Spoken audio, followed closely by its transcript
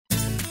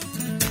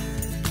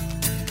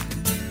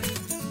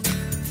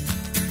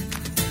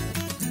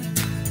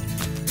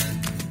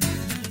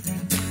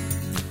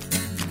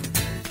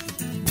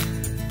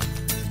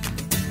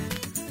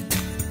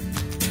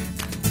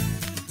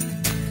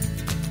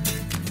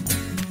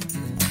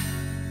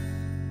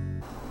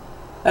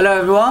Hello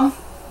everyone.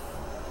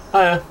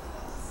 Hiya.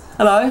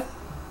 Hello.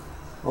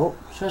 Oh,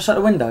 should I shut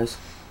the windows?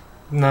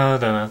 No, I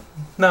don't know.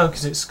 No,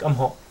 because I'm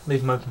hot.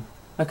 Leave them open.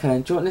 Okay,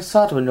 do you want this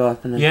side window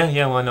open then?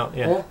 Yeah, why not?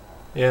 Yeah.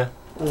 There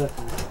we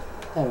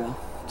are.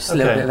 Just a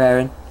little Okay. bit of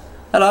airing.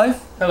 Hello.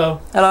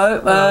 Hello. Hello.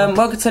 Hello.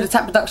 Welcome to the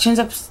Tap Productions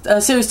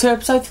Series 2,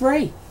 Episode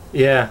 3.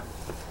 Yeah.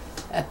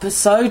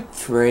 Episode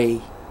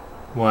 3.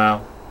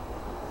 Wow.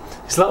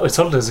 It's like we're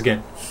toddlers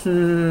again.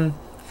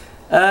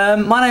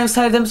 My name is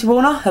Taylor Dempsey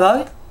Warner.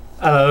 Hello.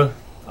 Hello.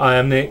 I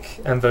am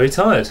Nick. I'm very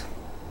tired.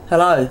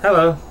 Hello.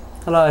 Hello.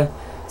 Hello.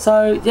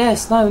 So,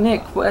 yes, no,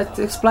 Nick,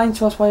 explain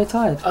to us why you're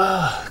tired.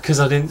 Because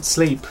I didn't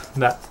sleep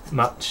that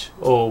much,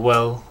 or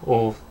well,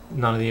 or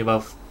none of the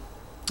above.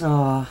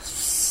 Oh,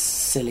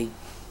 silly.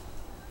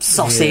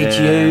 Sausage,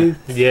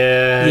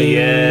 Yeah. you.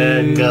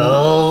 Yeah,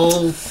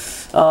 go.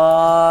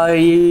 Oh,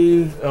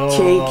 you Oh.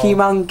 cheeky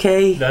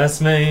monkey.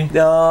 That's me.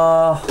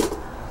 Oh.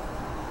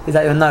 Is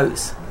that your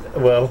notes?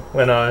 Well,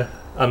 when I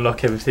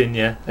unlock everything,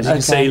 yeah. As you can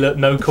Okay. see, look,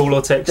 no call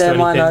or text They're or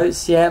my anything.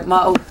 notes, yeah.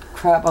 Oh,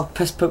 crap, I've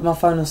just put my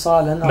phone on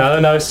silent.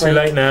 No, it's too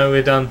late now.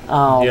 We're done.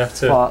 Oh, You have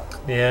to. fuck.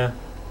 Yeah.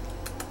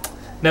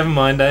 Never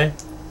mind, eh?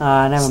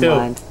 Never Still.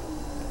 mind.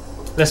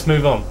 Let's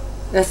move on.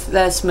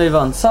 Let's move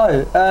on.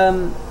 So,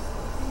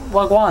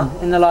 what go on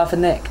in the life of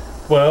Nick?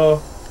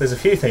 Well, there's a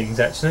few things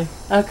actually.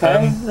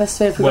 Okay, let's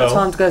see if we've got well-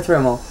 time to go through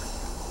them all.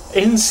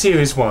 In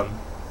Series 1,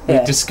 we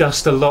Yeah.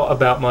 discussed a lot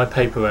about my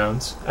paper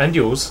rounds and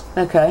yours.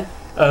 Okay.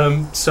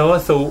 So I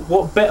thought,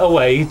 what better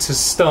way to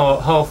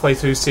start halfway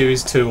through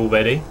Series 2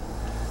 already?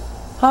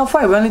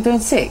 Halfway, we're only doing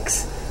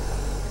 6.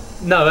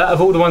 No, out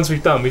of all the ones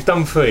we've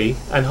done 3,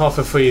 and half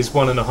of 3 is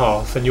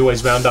 1.5, and you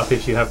always round up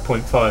if you have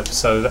 0.5,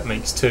 so that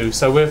makes 2.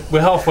 So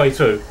we're halfway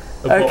through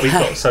of what we've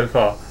Okay. got so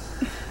far.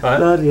 Right?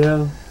 Bloody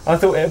hell. I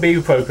thought it'd be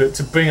appropriate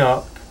to bring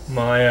up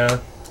my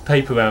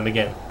paper round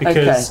again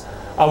because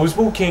I was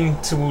walking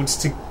towards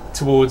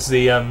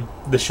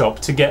the shop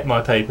to get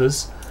my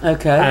papers,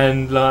 Okay.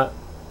 and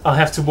I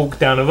have to walk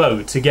down a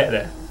road to get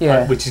there,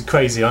 Yeah. which is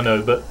crazy, I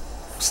know, but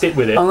stick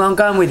with it. I'm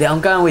going with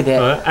it.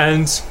 Right?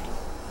 And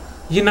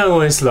you know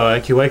what it's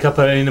like. You wake up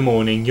early in the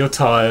morning, you're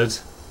tired.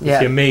 Yeah.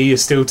 If you're me, you're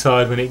still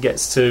tired when it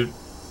gets to.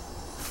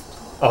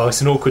 Oh,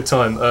 it's an awkward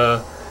time.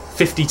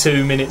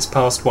 52 minutes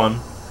past 1.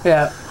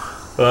 Yeah.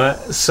 Right,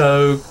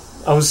 so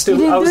I was You still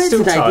didn't do it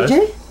today, tired.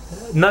 did you?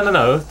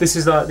 No. This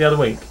is like the other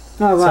week.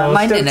 Oh, So I right. was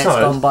My still internet's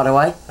tired. gone, by the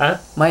way. Huh?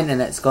 My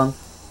internet's gone.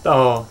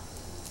 Oh.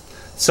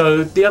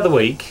 So the other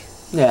week,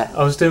 Yeah.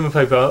 I was doing my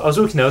paper. I was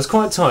walking there. I was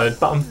quite tired,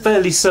 but I'm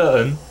fairly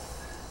certain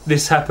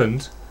this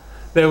happened.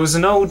 There was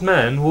an old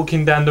man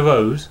walking down the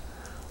road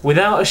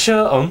without a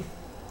shirt on,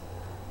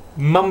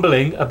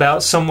 mumbling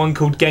about someone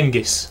called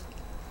Genghis.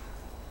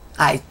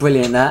 That is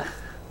brilliant, that.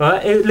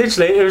 Right? It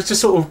was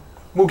just sort of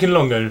walking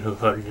along going,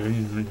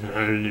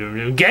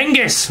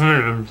 Genghis!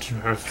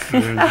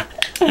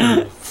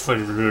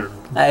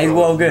 That is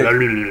well good.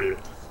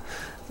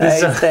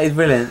 That is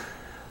brilliant.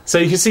 So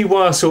you can see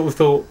why I sort of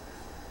thought,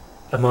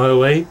 am I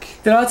awake?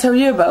 Did I tell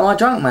you about my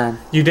drunk man?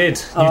 You did.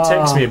 You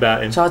texted me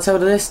about him. Shall I tell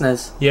the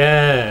listeners?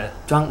 Yeah.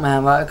 Drunk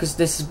man, right? Because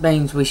this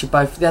means we should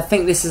both... I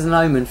think this is an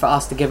omen for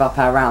us to give up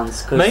our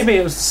rounds. 'cause- Maybe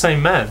it was the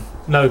same man.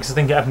 No, because I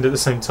think it happened at the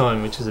same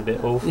time, which is a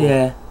bit awful.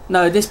 Yeah.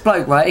 No, this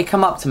bloke, right, he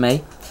come up to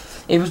me.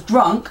 He was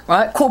drunk,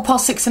 right?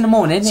 6:15 in the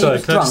morning. Sorry, he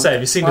was can I just say,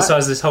 have you seen the right?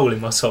 size of this hole in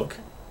my sock?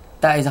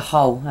 That is a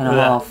hole and a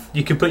Yeah. half.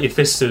 You could put your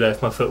fist through there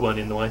if my foot weren't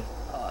in the way.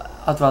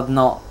 I'd rather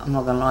not. I'm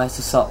not going to lie, it's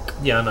a sock.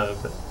 Yeah, I know,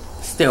 but...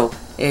 Still,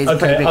 it is a Okay,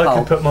 pretty big I hole.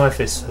 could put my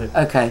fist through.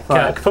 Okay, Yeah, I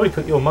right. could probably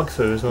put your mug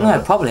through as well. No,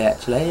 but probably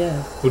actually,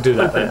 yeah. we'll do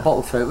that Put a later.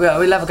 bottle through.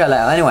 We'll have a go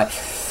later. Anyway,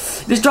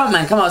 this drunk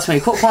man come up to me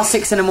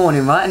 6:15 in the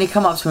morning, right? And he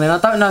come up to me, and I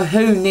don't know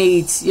who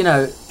needs,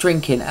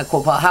 drinking at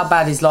how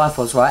bad his life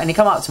was, right? And he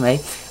come up to me,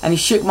 and he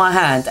shook my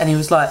hand, and he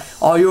was like,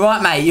 "Oh, you're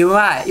right, mate. You're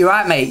right. You're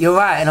right, mate. You're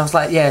right." And I was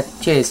like, "Yeah,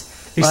 cheers."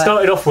 He Right.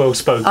 started off well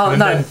spoken Oh, and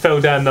no. then fell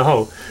down the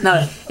hole.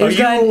 No, he Are was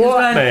you going, he was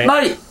alright, going,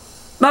 mate.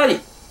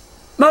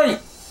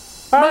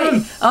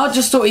 I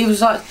just thought he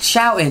was like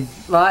shouting,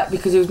 right?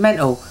 Because he was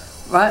mental,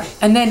 right?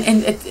 And then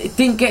it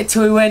didn't get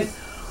to he went,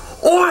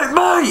 "Oi,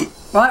 mate!"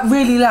 Right,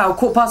 really loud,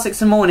 6:15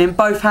 in the morning,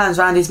 both hands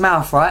around his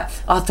mouth, right?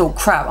 I thought,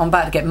 crap, I'm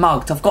about to get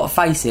mugged, I've got to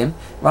face him,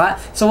 right?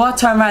 So I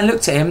turned around and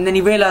looked at him, and then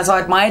he realised I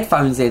had my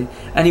headphones in,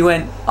 and he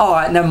went,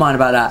 alright, never mind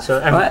about that. So,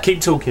 and right?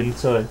 keep talking,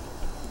 sorry.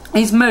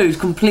 His mood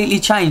completely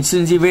changed as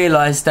soon as he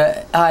realised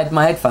that I had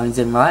my headphones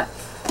in, right?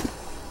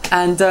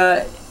 And,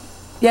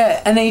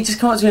 yeah, and then he just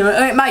come up to me and went,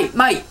 "Hey,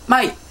 mate,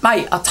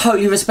 I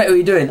totally respect what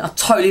you're doing. I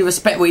totally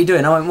respect what you're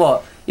doing." I went,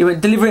 "What?" He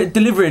went,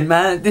 delivering,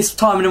 man, at this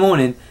time in the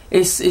morning.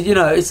 It's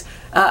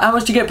how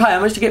much do you get paid? How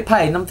much do you get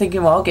paid? And I'm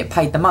thinking, well, I'll get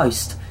paid the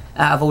most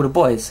out of all the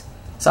boys.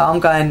 So I'm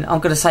going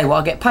to say what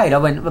I get paid. I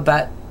went,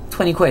 about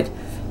 20 quid.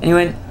 And he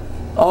went,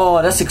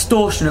 "Oh, that's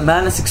extortionate,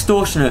 man. That's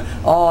extortionate.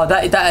 Oh,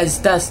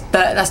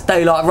 that's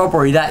daylight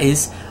robbery. That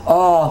is.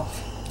 Oh,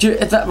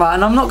 is that right?"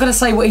 And I'm not going to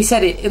say what he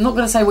said. I'm not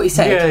going to say what he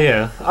said.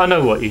 Yeah, I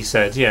know what you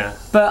said, yeah.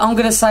 But I'm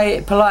going to say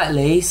it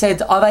politely. He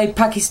said, "Are they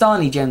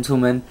Pakistani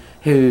gentlemen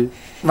who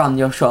run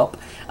your shop?"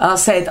 And I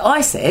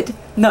said,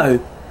 "No,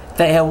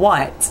 they are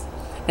white.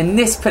 And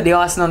this put the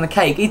icing on the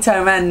cake. He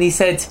turned around and he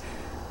said,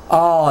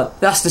 "Oh,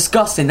 that's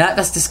disgusting,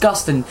 that's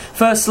disgusting.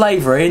 First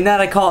slavery, and now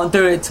they can't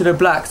do it to the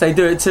blacks, they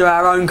do it to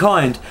our own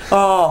kind.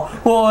 Oh,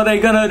 what are they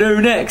going to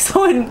do next?" I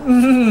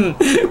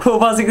went, Well,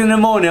 buzzing in the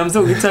morning, I'm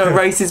talking to a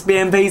racist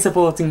BNP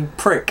supporting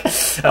prick.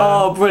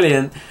 Oh,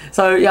 brilliant.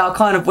 So, yeah, I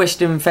kind of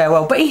wished him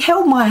farewell. But he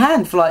held my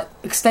hand for, like,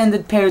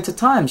 extended periods of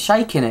time,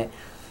 shaking it.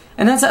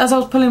 And as I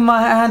was pulling my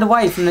hand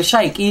away from the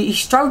shake, he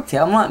stroked it.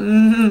 I'm like,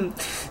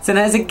 So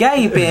there's a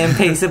gay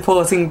BNP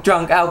supporting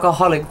drunk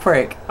alcoholic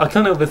prick. I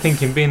can't help but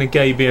thinking being a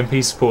gay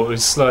BNP supporter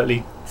is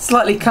slightly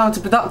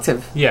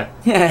counterproductive. Yeah.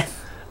 Yeah.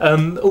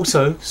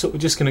 Also, sort of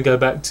just going to go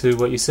back to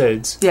what you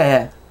said.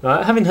 Yeah.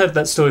 Right, having heard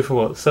that story for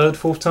what, third,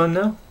 fourth time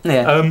now?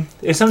 Yeah.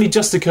 It's only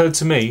just occurred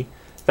to me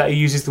that he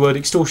uses the word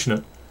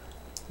extortionate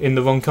in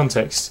the wrong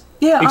context.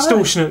 Yeah.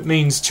 Extortionate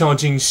means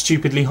charging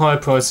stupidly high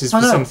prices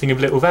for something of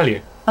little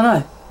value. I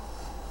know.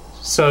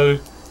 So,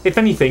 if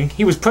anything,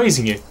 he was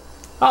praising you.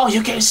 Oh,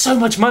 you're getting so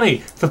much money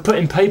for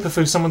putting paper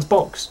through someone's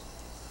box.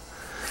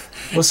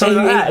 Or something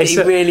like that.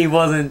 He really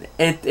wasn't.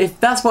 If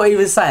that's what he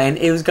was saying,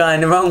 he was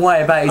going the wrong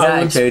way about his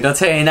attitude, I'll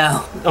tell you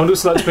now. I would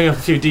also like to bring up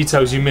a few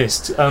details you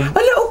missed. A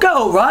little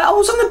girl, right? I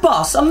was on the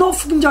bus. I'm not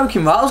fucking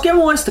joking, right? I was getting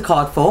my Oyster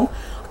card form.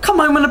 I come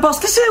home on the bus.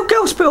 This little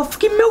girl spilled a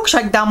fucking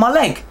milkshake down my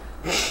leg.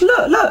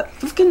 Look.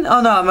 Fucking.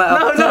 Oh no,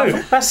 mate.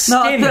 No. That's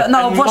skin.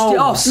 No, I washed it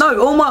off. moles.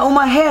 No, all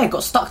my hair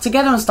got stuck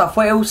together and stuff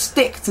where it all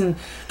sticked and.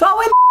 I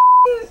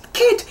went,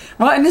 kid,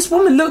 right? And this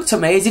woman looked at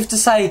me as if to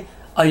say,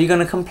 "Are you going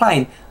to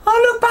complain?"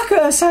 I looked back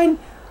at her saying,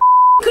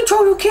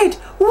 "Control your kid.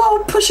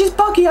 Well, push his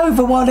buggy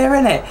over while they're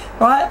in it,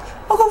 right?"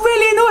 I got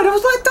really annoyed. I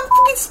was like, "Don't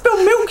fucking spill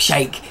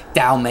milkshake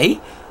down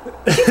me.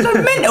 You'd go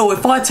mental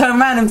if I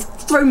turn around and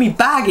threw me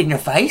bag in your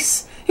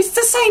face. It's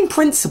the same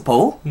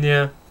principle."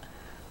 Yeah.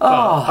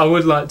 Oh, I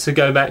would like to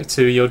go back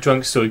to your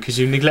drunk story because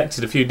you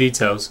neglected a few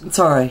details.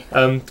 sorry.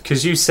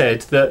 Because you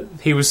said that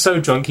he was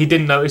so drunk he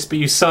didn't notice, but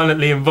you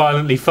silently and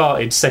violently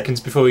farted seconds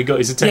before he got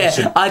his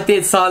attention. Yeah, I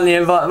did silently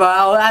invite.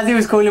 Well, as he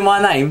was calling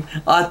my name,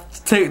 I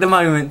took the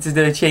moment to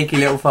do a cheeky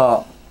little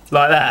fart.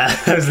 Like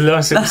that. That was a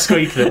nice little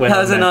squeak that went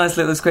That was on a there. nice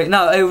little squeak.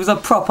 No, it was a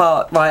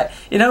proper, right,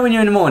 you know when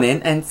you're in the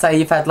morning and say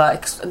you've had,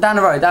 like, down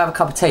the road, I have a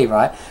cup of tea,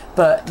 right,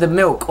 but the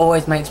milk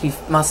always makes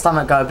my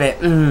stomach go a bit,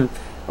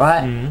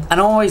 right, and I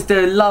always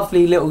do a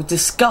lovely little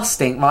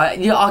disgusting, right,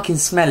 I can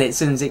smell it as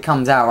soon as it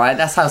comes out, right,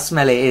 that's how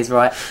smelly it is,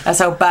 right, that's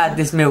how bad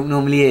this milk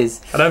normally is.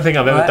 I don't think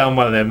I've ever Right? done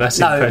one of them. That's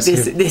No,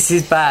 impressive. this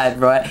is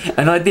bad, right,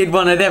 and I did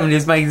one of them and it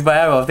was making my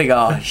hair off. I think,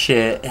 oh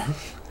shit,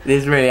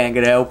 this really ain't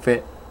gonna help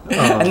it.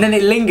 Oh. And then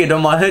it lingered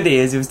on my hoodie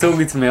as he was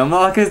talking to me. I'm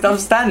like, I'm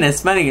standing there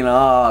smelling it.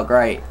 Oh,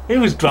 great. He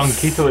was drunk.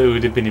 He thought it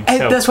would have been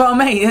himself. That's what I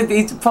mean.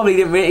 He probably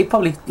didn't. He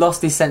probably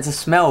lost his sense of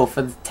smell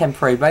for the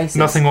temporary basis.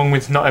 Nothing wrong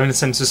with not having a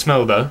sense of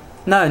smell, though.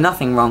 No,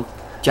 nothing wrong.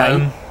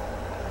 Jay.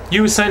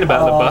 You were saying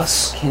about the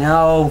bus. You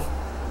know.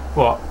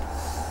 What?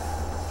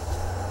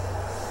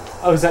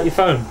 Oh, is that your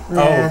phone?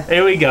 Yeah. Oh,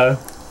 here we go.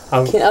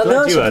 I'm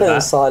glad you heard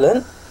that.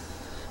 silent.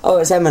 Oh,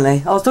 it's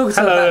Emily. I was talking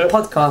to her Hello.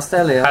 about the podcast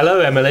earlier.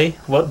 Hello, Emily.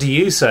 What do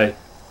you say?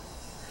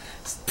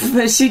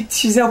 But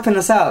she's helping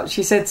us out.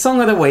 She said song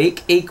of the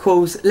week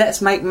equals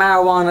let's make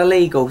marijuana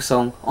legal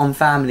song on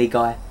Family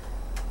Guy.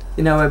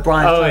 You know where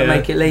Brian's trying to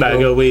make it legal.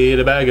 Bag of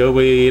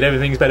weed,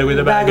 everything's better with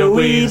a bag of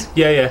weed.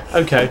 Yeah,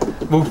 okay.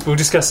 We'll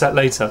discuss that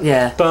later.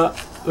 Yeah. But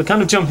we're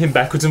kind of jumping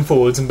backwards and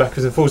forwards today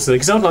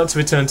because I'd like to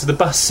return to the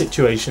bus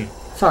situation.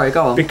 Sorry,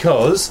 go on.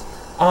 Because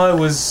I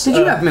was... Did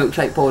you have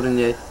milkshake poured on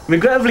you?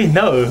 Regrettably,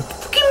 no.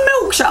 Fucking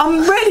milkshake!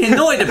 I'm really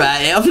annoyed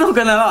about it, I'm not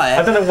gonna lie.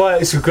 I don't know why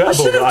it's I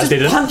regrettable should that have I just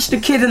didn't. punched the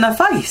kid in the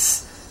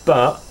face.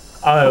 But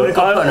I would've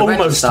got put in a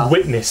almost register.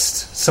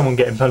 witnessed someone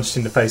getting punched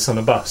in the face on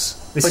a bus.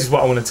 This is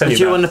what I want to tell you Was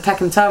you about. on the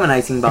Peckham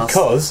terminating bus?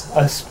 Because,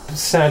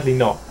 sadly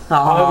not.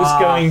 Ah. I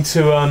was going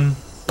to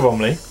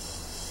Bromley.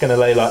 Going to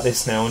lay like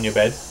this now on your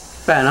bed.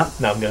 Fair enough.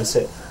 No, I'm going to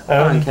sit. I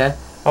don't care.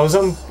 I was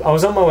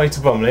on my way to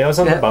Bromley. I was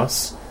on the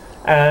bus,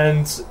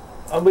 and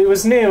it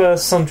was near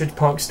Sundridge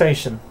Park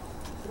Station.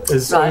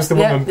 As the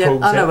woman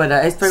calls I know it. where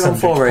that is. Sundridge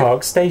 314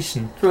 Park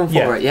Station.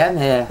 314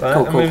 yeah. Right,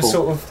 Cool, and we were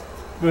cool.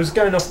 we was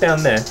going off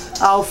down there.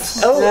 Oh,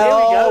 Here we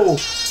go.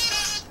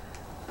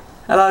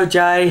 Hello,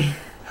 Jay.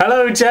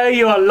 Hello, Jay.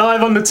 You are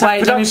live on the Tech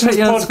Wait, let me Productions put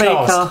you on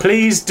podcast. speaker.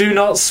 Please do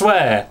not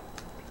swear.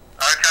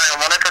 Okay,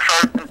 I'm on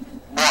episode,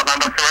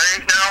 number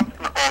 3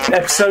 now?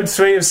 Episode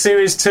 3 of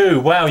Series 2.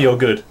 Wow, you're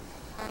good.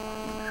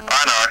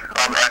 I know,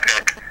 I'm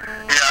epic.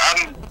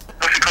 Yeah,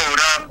 what's it called?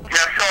 Yeah,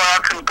 sorry I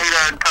couldn't be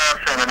there in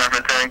person and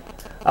everything.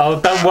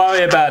 Oh, don't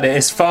worry about it.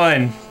 It's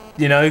fine.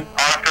 You know.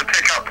 I'll have to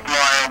pick up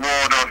my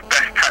award of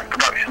Best Tech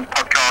Productions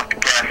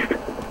Podcast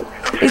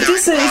Guest. Is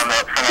this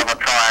some other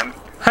time.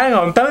 Hang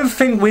on. Don't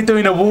think we're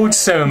doing awards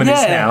ceremonies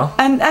now.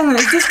 And hang on,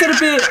 is this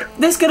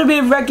gonna be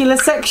a regular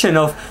section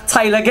of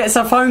Taylor gets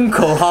a phone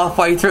call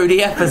halfway through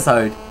the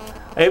episode?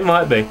 It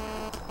might be.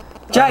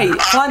 Jay,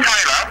 Taylor,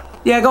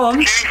 yeah, go on.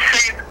 did you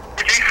see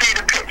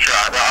the picture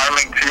that I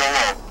linked to your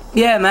wall?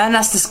 Yeah, man,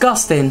 that's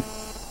disgusting.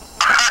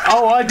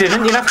 Oh, I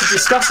didn't. You'll have to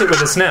discuss it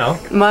with us now.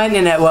 My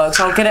internet works.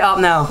 I'll get it up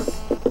now.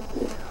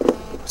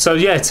 So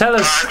yeah, tell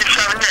us. Just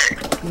show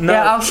Nick. No,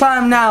 Yeah, I'll show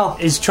him now.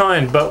 he's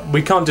trying, but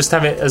we can't just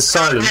have it as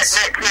silence.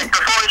 Nick,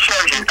 before he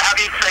shows you, have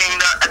you seen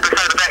the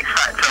episode of X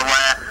Factor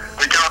where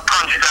the girl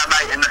punches her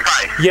mate in the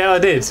face? Yeah, I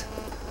did. You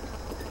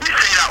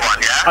see that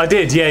one, yeah? I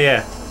did.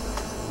 Yeah.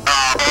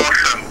 Oh,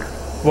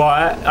 awesome.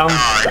 Right,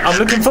 I'm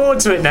looking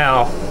forward to it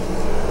now.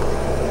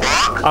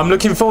 What? I'm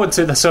looking forward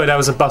to it. Sorry, that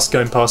was a bus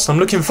going past. I'm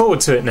looking forward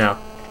to it now.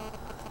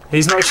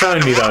 He's not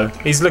showing me though.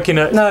 He's looking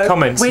at No,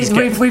 comments. He's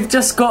we've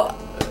just got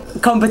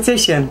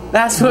competition.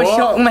 That's what What?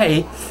 shocked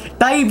me.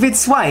 David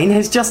Swain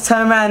has just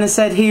turned around and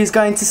said he was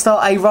going to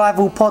start a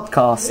rival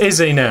podcast. Is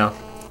he now?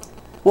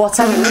 What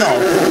a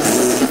knob.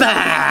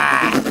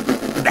 Are you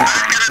going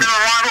to do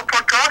a rival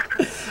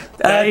podcast?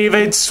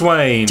 David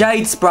Swain.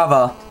 Jade's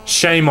brother.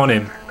 Shame on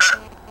him.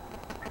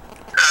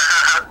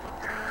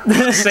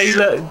 See,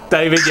 look,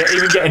 David, you're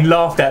even getting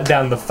laughed at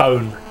down the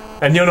phone,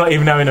 and you're not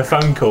even having a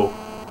phone call.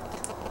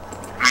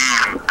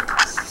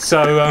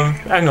 So,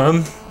 hang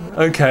on.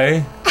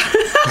 Okay.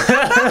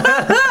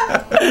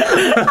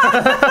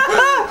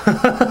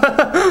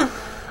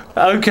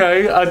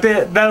 Okay, I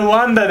did. No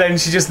wonder then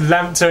she just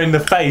lamped her in the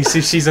face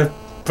if she's a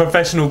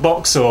professional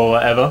boxer or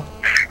whatever.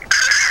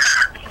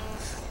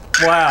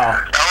 Wow.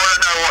 I want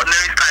to know what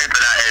newspaper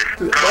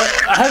that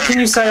is. How can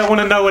you say I want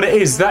to know what it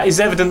is? That is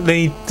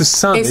evidently the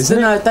Sun, It's isn't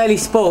it? no Daily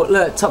Sport.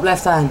 Look, top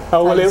left hand.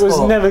 Oh well, Daily it was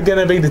Sport. never going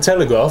to be the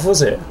Telegraph,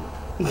 was it?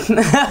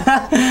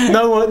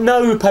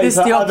 No paper. It's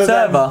the other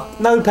than, Observer.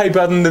 no paper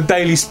other than the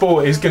Daily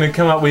Sport is going to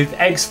come up with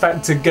X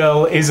Factor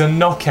girl is a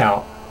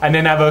knockout, and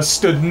then have her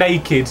stood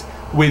naked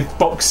with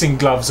boxing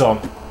gloves on.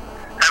 Have you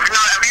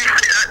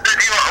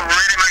what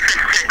really makes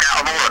me sick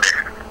out of all of this?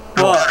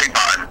 What? Belly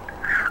button.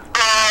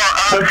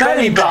 Her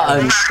Belly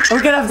button.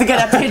 We're gonna have to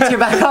get that picture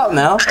back up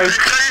now. It's like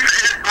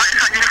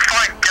you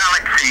fight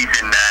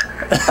galaxies in there.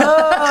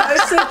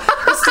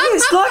 Oh,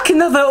 it's like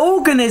another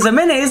organism,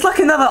 isn't it? It's like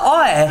another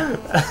eye.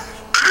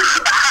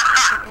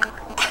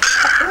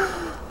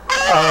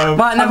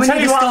 Right, now I'll we tell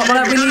need you to what stop.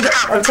 No, we need to...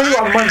 I'll tell you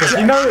what I'm wondering.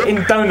 You know,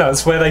 in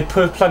donuts where they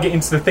plug it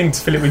into the thing to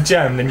fill it with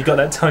jam, then you got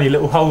that tiny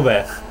little hole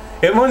there.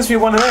 It reminds me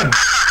of one of them.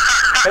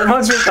 It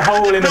reminds me of the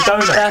hole in a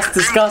donut. That's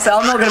disgusting.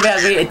 I'm not going to be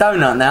able to eat a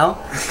donut now.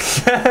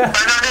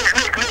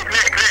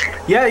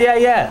 Nick. Yeah.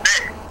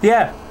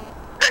 Yeah.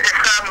 It's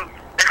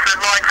the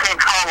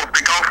 19th hole of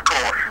the golf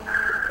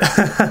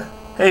course.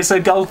 It's a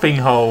golfing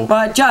hole.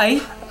 Right, Jay,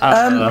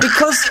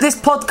 because this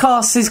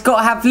podcast has got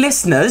to have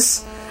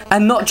listeners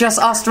and not just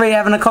us three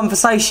having a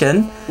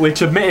conversation.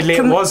 Which admittedly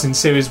it was in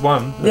series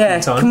 1. Yeah,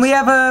 times.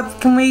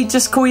 can we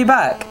just call you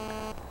back?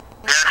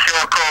 Yeah,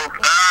 sure, cool.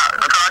 Can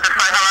I just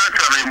say hello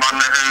to everyone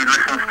who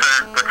listens to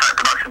the Tech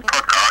Production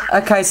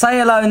podcast? Okay, say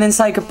hello and then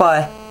say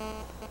goodbye.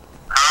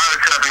 Hello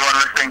to everyone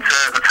listening to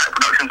the Tech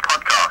Productions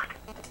podcast.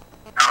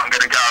 Now I'm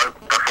going to go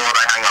before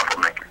they hang up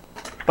on me.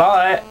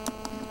 Bye.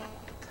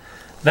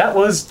 That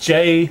was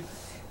Jay.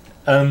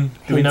 Do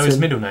we know his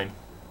middle name?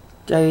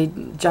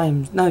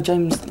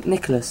 James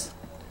Nicholas.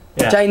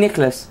 Yeah. Jay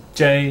Nicholas.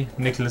 Jay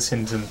Nicholas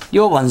Hinton.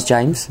 Your one's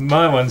James.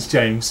 My one's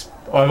James.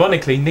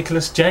 Ironically,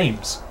 Nicholas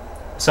James.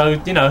 So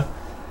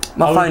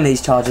My phone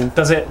needs charging.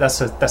 does it?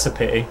 That's a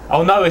pity.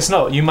 Oh no, it's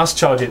not. You must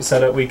charge it so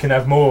that we can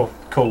have more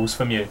calls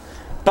from you.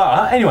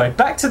 But anyway,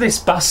 back to this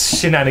bus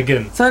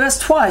shenanigan. So that's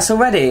twice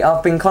already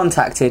I've been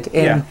contacted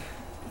in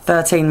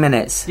 13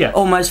 minutes. Yeah.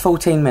 Almost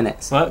 14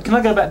 minutes. Right, can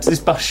I go back to this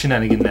bus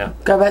shenanigan now?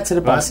 Go back to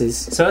the Right. buses.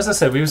 So as I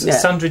said, we was at Yeah.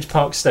 Sundridge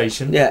Park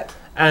Station. Yeah.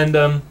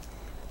 And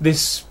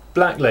this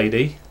black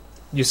lady,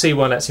 you see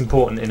why that's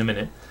important in a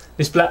minute.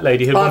 This black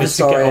lady who wanted to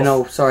get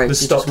off sorry, the you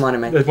stop, just reminded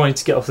me. had wanted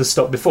to get off the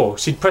stop before.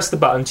 She'd pressed the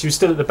button. She was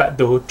still at the back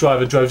door.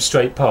 Driver drove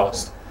straight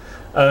past.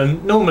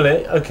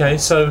 Normally, okay,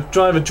 so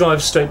driver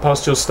drives straight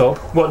past your stop.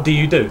 What do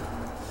you do?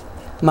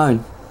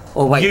 Moan.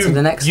 Or wait till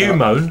the next You stop.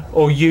 moan,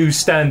 or you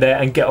stand there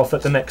and get off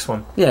at the next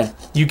one. Yeah.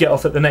 You get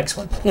off at the next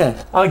one.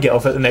 Yeah. I get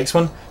off at the next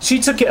one. She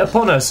took it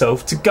upon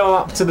herself to go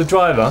up to the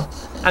driver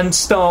and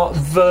start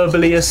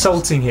verbally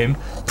assaulting him,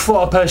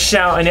 proper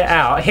shouting it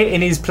out,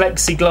 hitting his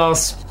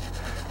plexiglass Well,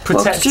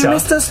 protector. she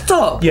missed a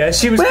stop. Yeah,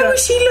 she was. Where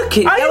was she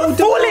looking? Are you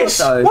Eldorado. foolish?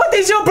 What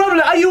is your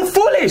problem? Are you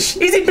foolish?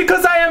 Is it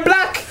because I am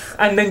black?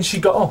 And then she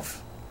got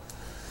off.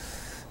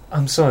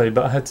 I'm sorry,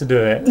 but I had to do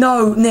it.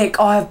 No, Nick,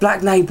 I have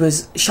black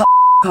neighbours. Shut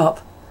up.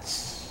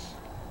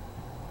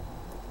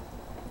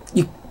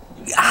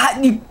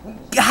 You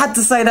had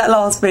to say that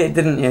last bit,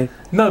 didn't you?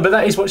 No, but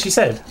that is what she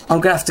said. I'm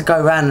going to have to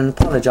go round and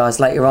apologise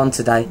later on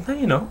today. No,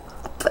 you're not.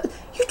 But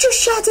you just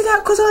shouted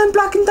out because I'm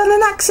black and done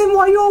an accent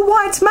while you're a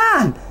white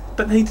man.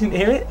 But they didn't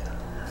hear it.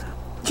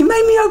 You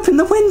made me open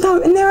the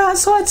window and they're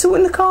outside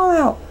sorting the car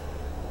out.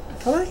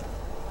 Are they?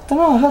 Don't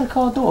know, I heard a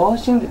car door, I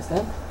assumed it's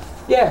them.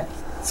 Yeah,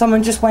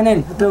 someone just went in,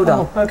 a builder.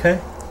 Oh, okay.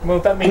 Well,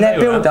 that means And their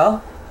they were out.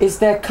 builder is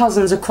their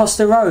cousins across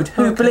the road,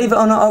 who, Okay. believe it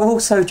or not, are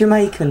also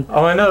Jamaican.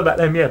 Oh, I know about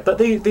them, yeah. But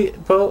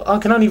well, I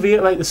can only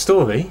reiterate the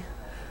story.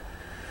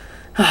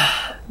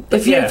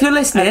 If yeah. you're And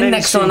listening, then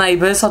next door she-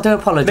 neighbours, I do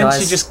apologise.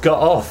 Then she just got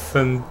off,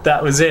 and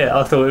that was it.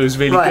 I thought it was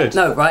really Right, good.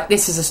 no, right,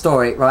 this is a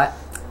story, right?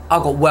 I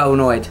got well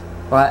annoyed.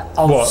 right?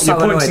 I was What? so You're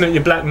pointing annoyed. at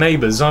your black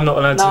neighbours. I'm not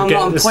allowed No, to I'm get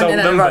not. I'm the pointing at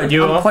the number. road.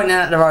 You I'm are. pointing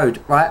at the road,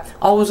 right?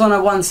 I was on a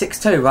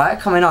 162, right,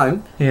 coming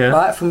home, Yeah.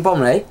 right, from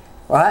Bromley,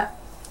 right,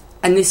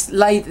 and this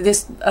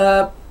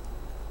black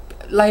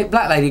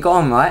lady got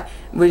on, right,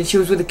 when she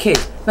was with a kid.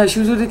 No, she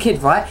was with a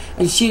kid, right,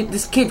 and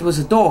this kid was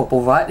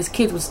adorable, right. This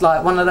kid was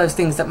like one of those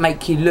things that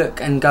make you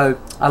look and go,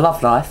 I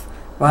love life.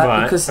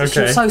 Right, because she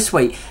okay. was so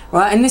sweet,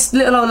 right? And this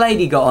little old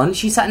lady got on.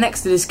 She sat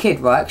next to this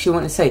kid, right? 'Cause she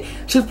wanted to see.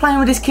 She was playing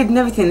with this kid and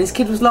everything. This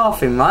kid was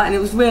laughing, right? And it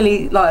was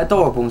really like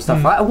adorable and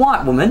stuff, right? A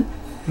white woman.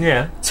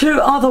 Yeah. Two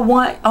other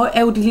white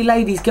elderly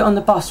ladies get on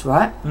the bus,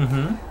 right?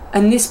 Mm-hmm.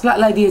 And this black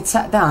lady had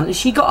sat down, and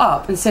she got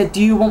up and said, "Do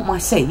you want my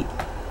seat?"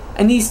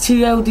 And these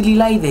two elderly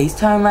ladies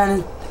turned around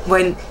and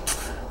went,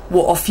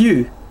 "What, off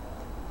you?"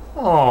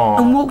 Oh.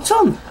 And walked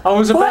on. I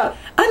was Right? about.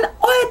 And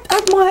I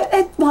had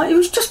my it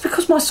was just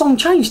because my song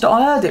changed that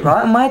I heard it,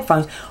 right, on my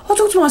headphones. I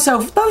thought to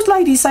myself, if those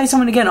ladies say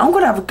something again, I'm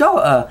going to have a go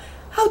at her.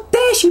 How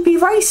dare she be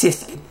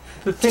racist?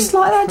 The thing, Just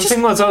like that, the just-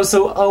 thing was, I was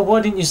thought, oh,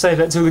 why didn't you say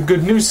that to the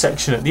good news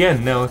section at the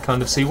end? Now I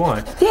kind of see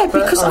why. Yeah,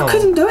 because But, I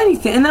couldn't do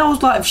anything. And I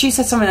was like, if she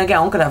said something again,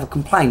 I'm going to have a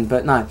complaint,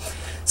 but no.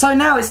 So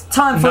now it's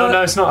time for...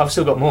 No, it's not. I've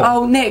still got more.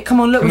 Oh, Nick, come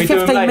on, look, Can we're we do 'em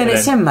 15 later,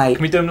 minutes then? in, mate.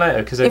 Can we do them later?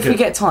 Because they're If good. we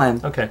get time.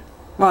 Okay.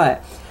 Right.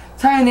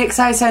 Tell Nick,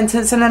 say a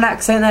sentence in an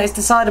accent that is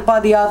decided by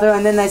the other,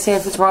 and then they see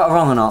if it's right or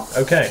wrong or not.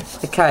 Okay.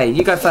 Okay,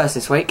 you go first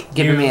this week,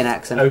 giving me an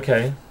accent.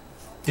 Okay.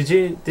 Did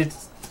you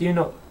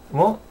not...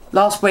 What?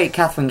 Last week,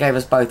 Catherine gave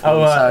us both one,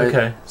 Oh, so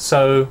okay.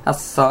 So...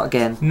 let's start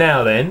again.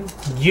 Now then,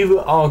 you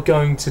are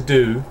going to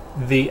do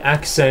the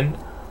accent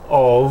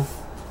of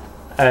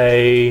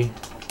a...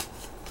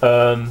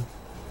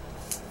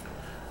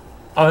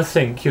 I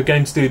think you're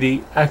going to do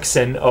the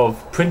accent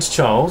of Prince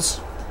Charles,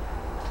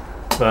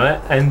 right?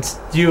 And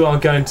you are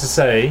going to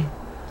say,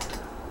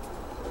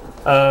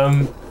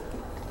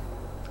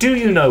 do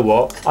you know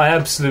what? I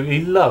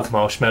absolutely love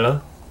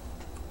Marshmallow.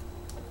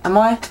 Am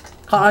I?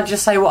 Can't I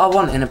just say what I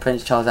want in a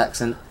Prince Charles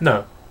accent?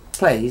 No,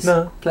 Please?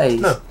 No.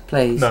 Please? No.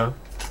 Please? no.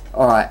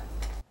 Alright.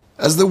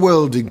 As the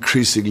world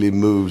increasingly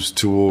moves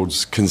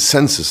towards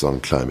consensus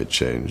on climate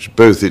change,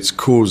 both its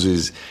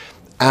causes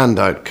and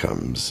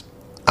outcomes,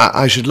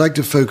 I should like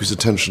to focus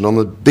attention on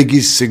the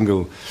biggest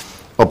single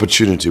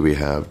opportunity we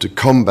have to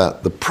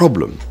combat the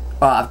problem.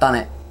 Right, I've done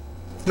it.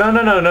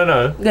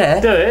 No. Yeah.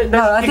 Do it. No,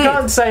 I you did.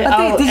 can't say,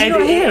 I did. "Oh, Did you not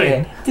edit hear in."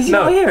 it? Did you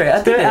No. not hear it? I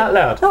did Do it out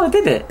loud. No, I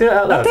did it. Do it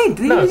out loud. I did.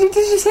 No. Did you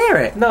just hear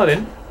it? No, I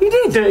didn't. You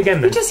did. Do it again,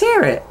 then. You just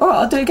hear it. Alright,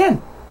 I'll do it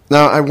again.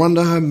 Now, I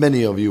wonder how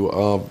many of you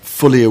are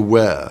fully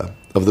aware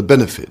of the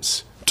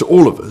benefits to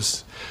all of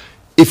us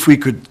if we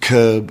could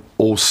curb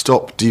or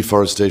stop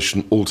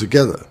deforestation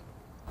altogether.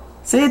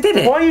 See, I did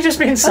it. Why are you just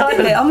being I silent?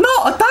 did it. I'm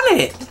not. I've done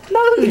it.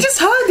 No. You just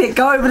heard it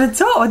go over the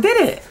top. I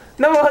did it.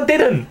 No, I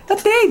didn't. I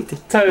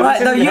did. So, right,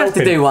 this no, isn't you have to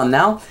helping. do one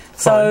now.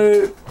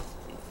 So,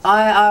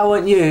 I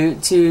want you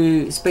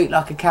to speak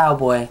like a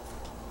cowboy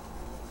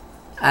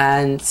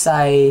and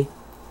say,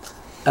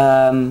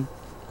 oh,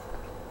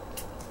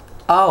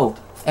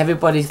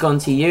 everybody's gone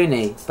to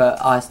uni,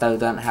 but I still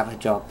don't have a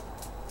job.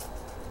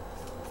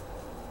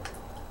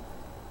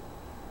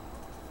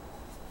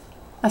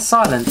 That's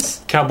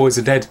silence. Cowboys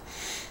are dead.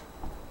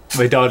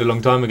 They died a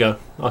long time ago.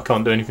 I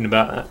can't do anything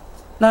about that.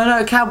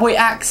 No, cowboy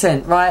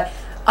accent, right?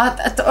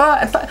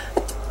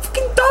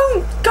 Fucking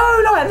don't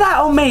go like that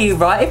on me,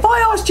 right? If I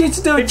asked you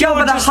to do a If you Job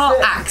were of the just Hutt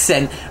the-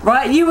 accent,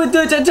 right, you would do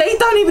it. It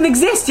don't even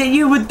exist yet,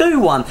 you would do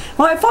one.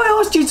 Right, if I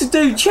asked you to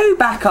do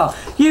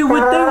Chewbacca, you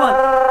would do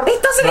one.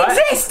 It doesn't Right.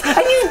 exist, and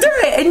you do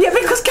it, and yet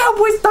because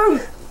cowboys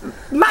don't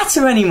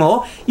matter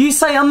anymore, you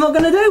say I'm not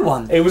going to do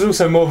one. It was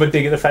also more of a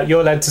dig at the fact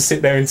you're allowed to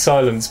sit there in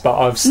silence, but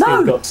I've still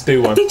No. got to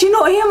do one. Did you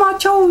not hear my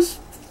Charles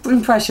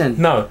impression?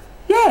 No.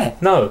 Yeah.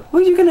 No.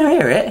 Well, you're going to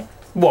hear it.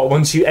 What,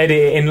 once you edit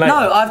it in later?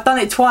 No, I've done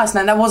it twice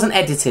now. That wasn't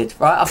edited,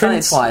 right? I've done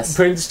it twice.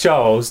 Prince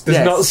Charles does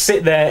Yes. not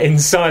sit there in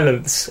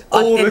silence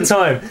I all the didn't-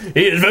 time.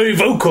 He is very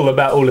vocal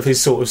about all of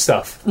his sort of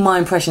stuff. My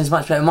impression is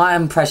much better. My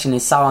impression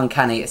is so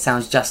uncanny, it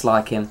sounds just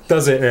like him.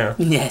 Does it now?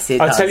 Yes, it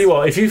I does. tell you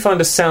what, if you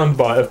find a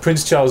soundbite of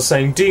Prince Charles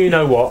saying, "Do you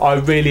know what? I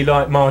really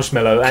like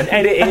Marshmallow," and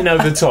edit it in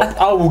over the top,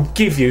 I will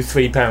give you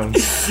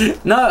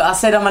 £3. No, I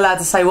said I'm allowed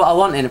to say what I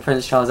want in a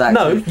Prince Charles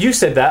accent. No, you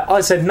said that. I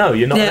said no.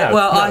 You're not Yeah, allowed.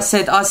 well, No. I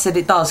said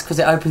it does because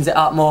it opens it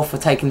up more for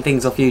taking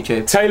things off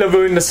YouTube. Taylor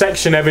ruined the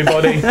section,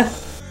 everybody. A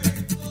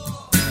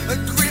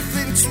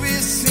gripping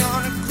twist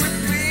on a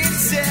gripping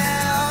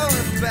tale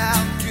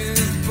about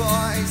good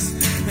boys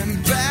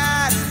and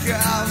bad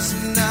girls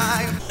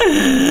tonight.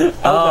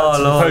 Oh,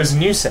 Lord. Propose a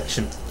new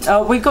section.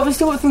 We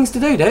still got things to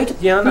do, dude.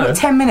 Yeah, I know. We've got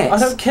 10 minutes. I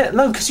don't care.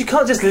 No, because you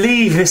can't just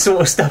leave this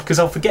sort of stuff because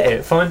I'll forget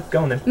it. Fine,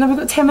 go on then. No, we've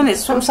got 10 minutes.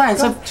 That's what I'm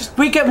saying. So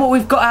we get what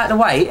we've got out of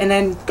the way, and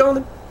then Go on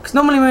then. because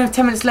normally we have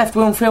 10 minutes left,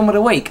 we're on film of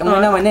the week, and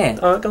we're nowhere near.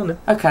 Alright, go on then.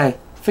 Okay,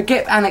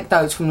 forget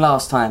anecdotes from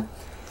last time.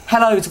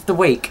 Hellos of the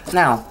week.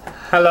 Now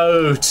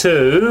Hello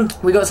to...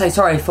 we got to say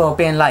sorry for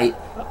being late.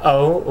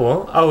 Oh,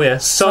 what? Oh yeah.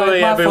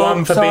 Sorry my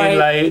everyone fault. for Sorry. being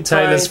late.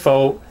 Taylor's Sorry.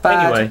 fault.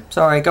 Bad. Anyway.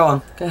 Sorry. Go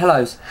on.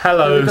 Hellos.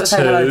 Hello Who we've got to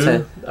say hello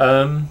to...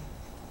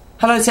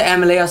 Hello to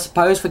Emily, I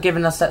suppose, for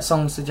giving us that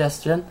song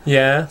suggestion.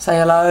 Yeah. Say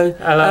hello.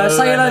 Hello,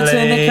 say hello to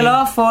Emily.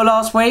 Nicola for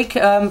last week,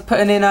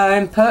 putting in her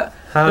input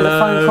with a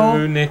phone call.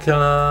 Hello,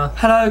 Nicola.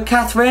 Hello,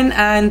 Catherine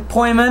and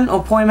Poyman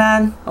or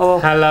Poyman or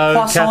Hello,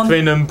 Poisson.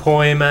 Catherine and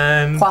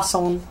Poyman.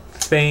 Poisson.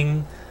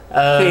 Thing.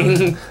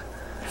 Thing.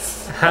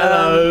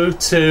 Hello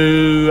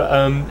to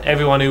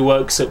everyone who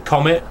works at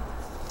Comet.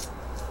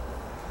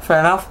 Fair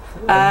enough.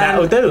 And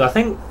that'll do. I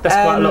think that's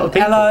quite a lot of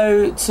people.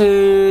 Hello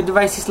to the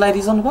racist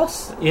ladies on the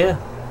bus. Yeah.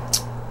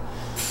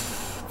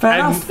 Fair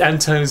enough.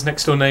 And Tone's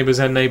next door neighbours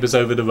and neighbours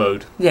over the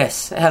road.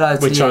 Yes, hello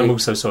to Which you. I'm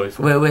also sorry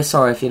for. We're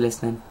sorry if you're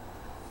listening.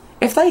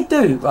 If they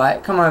do,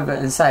 right, come over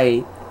and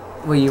say,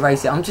 will you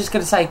race it? I'm just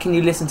going to say, can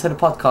you listen to the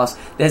podcast?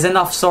 There's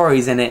enough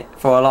sorries in it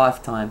for a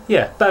lifetime.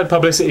 Yeah, bad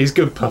publicity is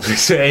good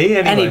publicity.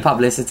 Anyway. Any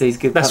publicity is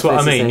good That's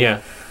publicity. what I mean,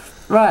 yeah.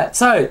 Right,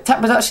 so, Tap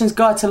Productions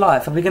Guide to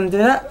Life. Are we going to do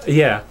that?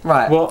 Yeah.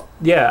 Right. What?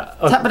 Yeah.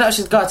 Tap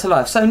Productions Guide to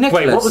Life. So,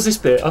 Nicholas... Wait, what was this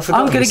bit? I forgot.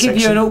 I'm going to give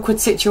you an awkward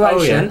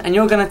situation, Oh, yeah. and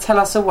you're going to tell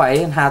us a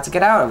way and how to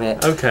get out of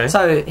it. Okay.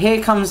 So,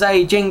 here comes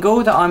a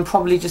jingle that I'm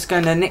probably just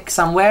going to nick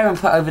somewhere and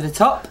put over the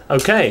top.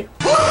 Okay.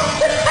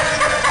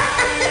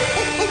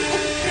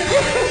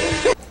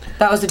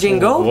 That was the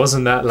jingle. Oh,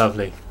 wasn't that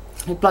lovely?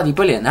 Bloody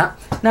brilliant, that.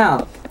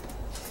 Now,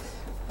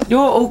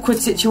 your awkward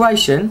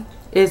situation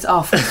is...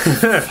 Oh,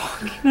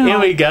 Here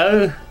we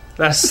go.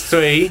 That's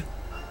 3.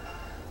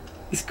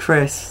 It's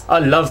Chris. I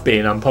love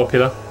being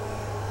unpopular.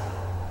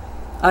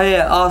 Oh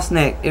yeah, ask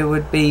Nick. It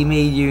would be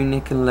me, you,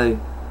 Nick and Lou.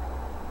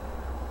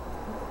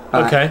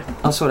 Right, Okay.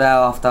 I'll sort that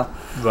out after.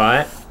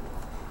 Right.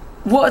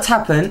 What would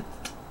happen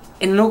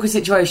in an awkward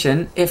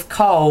situation if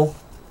Cole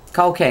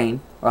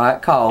Keane,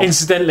 right, Cole...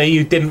 Incidentally,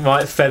 you didn't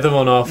write feather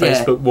on our Yeah.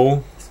 Facebook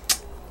wall.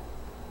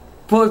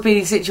 What would be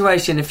the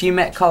situation if you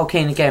met Cole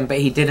Keane again but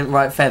he didn't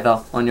write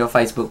feather on your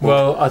Facebook wall?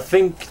 Well, I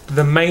think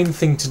the main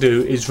thing to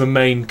do is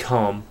remain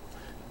calm,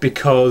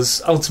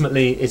 because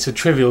ultimately it's a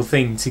trivial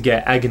thing to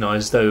get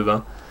agonised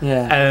over.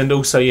 Yeah. And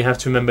also you have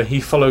to remember he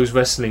follows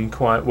wrestling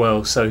quite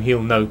well, so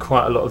he'll know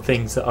quite a lot of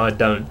things that I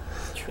don't,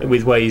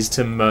 with ways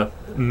to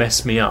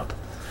mess me up.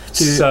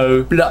 To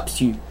So,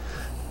 blups you.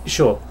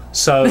 sure.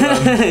 So,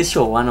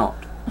 Sure, why not?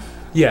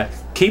 yeah,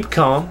 keep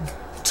calm,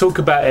 talk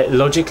about it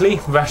logically,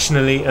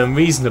 rationally and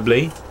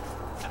reasonably,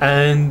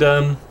 and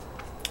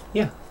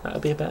yeah, that'll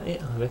be about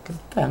it, I reckon.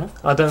 Fair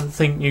enough. I don't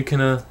think you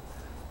can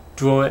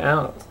draw it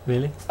out,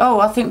 really. Oh,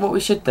 I think what we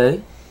should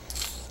do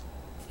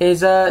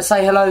is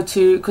say hello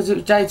to... Because it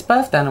was Jade's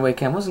birthday on the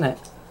weekend, wasn't it?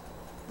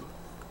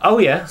 Oh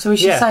yeah. So we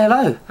should yeah. say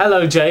hello.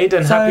 Hello Jade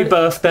and So, happy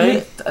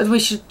birthday. We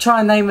should try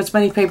and name as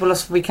many people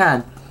as we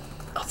can.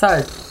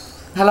 So,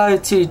 hello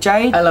to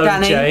Jade, Hello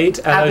Danny, Jade,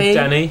 hello Abby,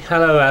 Danny,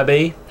 hello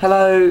Abby,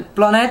 hello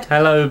Blonhead,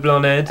 hello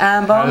Blonhead,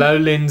 Amber, hello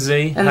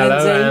Lindsay, and hello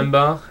Lindsay.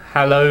 Amber,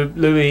 hello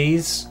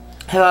Louise,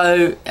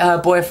 hello her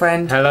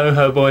boyfriend, hello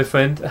her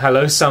boyfriend,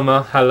 hello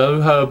Summer, hello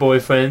her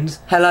boyfriend,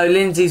 hello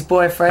Lindsay's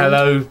boyfriend,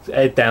 hello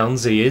Ed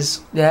Downs he is,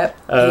 yep,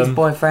 his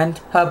boyfriend,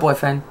 her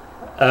boyfriend,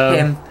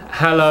 him.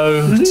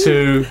 Hello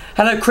to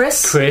Hello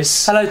Chris,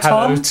 hello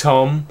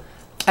Tom,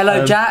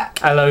 hello Jack,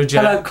 hello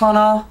Jack, hello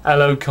Connor,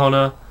 hello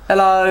Connor,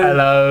 hello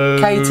hello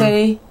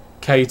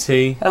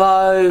Katie,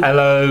 hello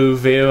hello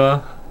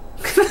Vera,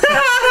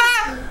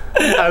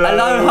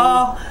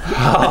 Aloha,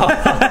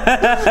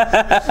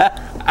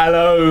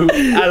 hello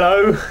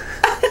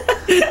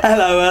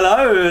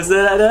hello, is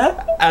that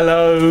there?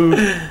 hello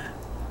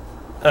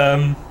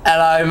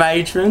Hello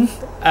matron,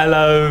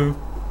 hello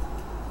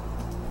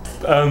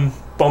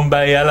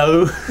Bombay,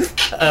 hello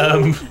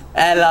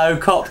hello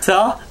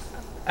copter.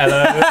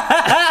 hello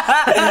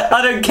I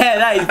don't care,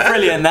 that is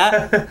brilliant,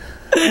 that.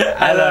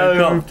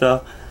 Hello,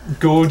 copter.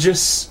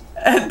 gorgeous,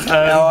 Oh,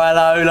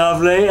 hello,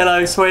 lovely.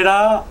 Hello,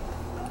 sweetheart.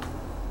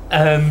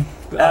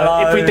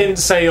 Hello. if we didn't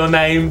say your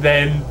name,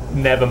 then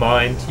never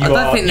mind. I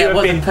don't think there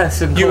was a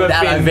person called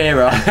Aloe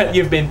Vera.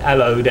 You've been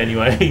helloed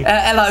anyway.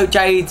 Hello,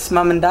 Jade's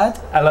mum and dad.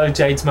 Hello,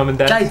 Jade's mum and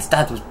dad. Jade's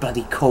dad was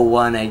bloody cool,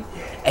 wasn't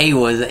he? He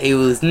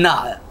was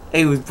nut.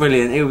 He was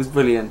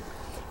brilliant.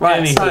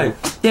 Right, Anywho.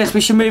 so, yes,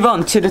 we should move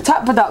on to the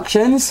Tap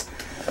Productions.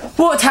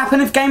 What would happen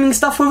if gaming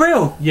stuff were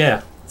real?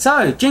 Yeah.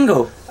 So,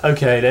 jingle.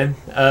 Okay then.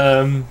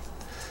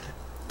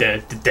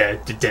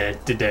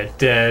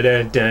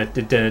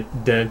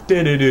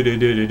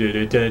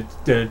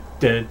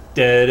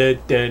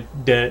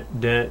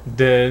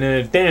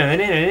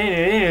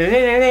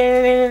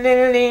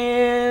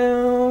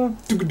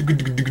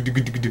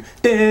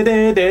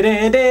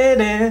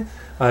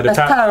 That's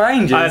Power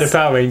Rangers. I had a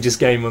Power Rangers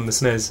game on the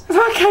SNES.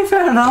 Okay,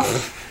 fair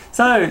enough.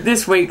 So,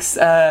 this week's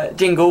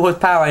jingle was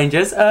Power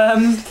Rangers.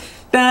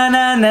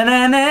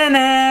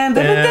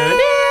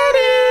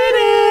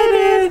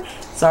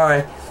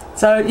 Sorry.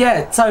 So,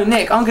 yeah, so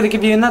Nick, I'm going to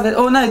give you another...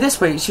 Oh, no, this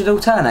week should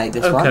alternate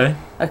this one. Okay.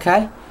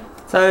 Okay?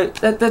 So,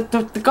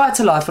 the Guide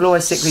to Life will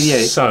always stick with you.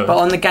 So- but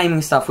on the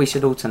gaming stuff, we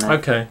should alternate.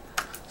 Okay.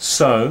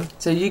 So,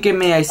 So, you give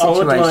me a I would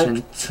situation.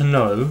 like to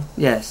know,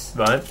 Yes.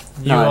 right?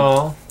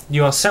 No.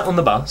 You are sat on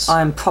the bus.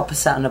 I am proper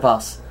sat on the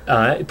bus.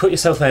 Alright, put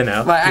yourself there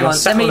now. Right, hang You are on.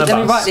 sat Let me the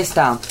bus. write this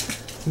down.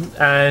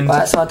 and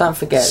Right, so I don't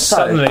forget.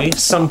 suddenly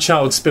some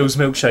child spills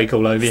milkshake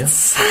all over you.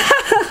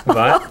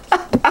 Right?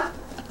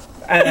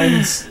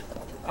 And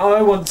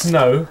I want to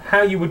know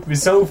how you would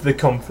resolve the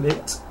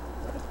conflict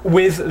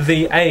with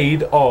the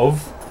aid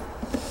of...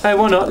 Hey,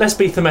 why not? Let's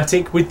be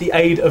thematic. With the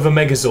aid of a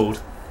Megazord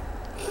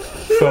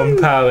from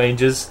Power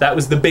Rangers. That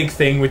was the big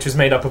thing, which was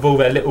made up of all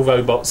their little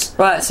robots.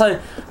 Right, so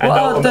And what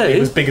I'll ultimately it do...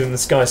 was bigger than the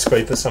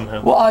skyscraper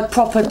somehow. What I'd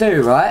proper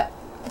do, right?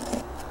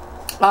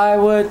 I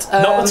would...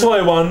 Not a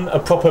toy one, a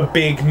proper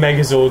big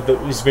Megazord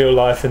that was real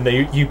life and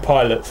you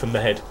pilot from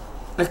the head.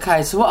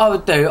 Okay, so what I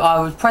would do, I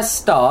would press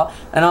start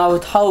and I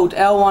would hold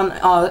L1,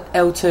 L2,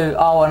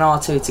 R1,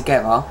 R2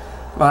 together,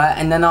 right?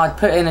 And then I'd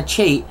put in a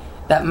cheat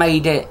that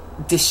made it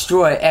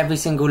destroy every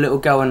single little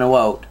girl in the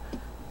world.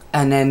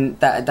 And then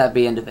that'd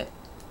be the end of it.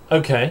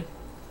 Okay.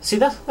 See,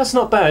 that's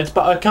not bad,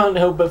 but I can't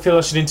help but feel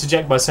I should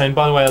interject by saying,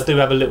 by the way, I do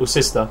have a little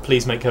sister.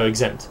 Please make her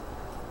exempt.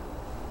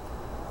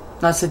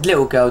 No, I said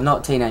little girl,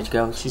 not teenage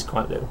girls. She's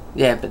quite little.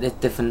 Yeah, but they're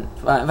different.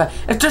 Right,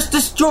 just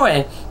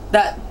destroy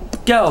that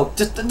girl.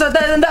 Just that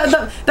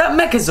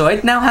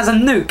Megazord now has a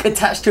nuke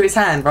attached to its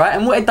hand, right?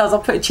 And what it does, I'll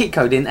put a cheat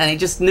code in, and it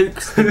just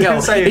nukes the girl.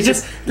 So it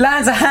just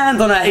lands a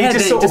hand on her He head,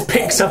 just and sort it of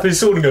picks up his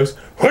sword and goes...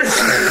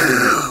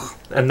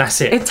 and that's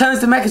it. It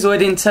turns the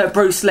Megazord into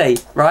Bruce Lee,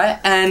 right?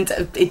 And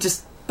it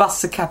just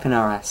busts a cap in her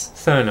ass.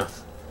 Fair enough.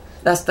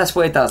 That's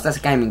what it does. That's a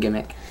gaming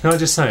gimmick. Can I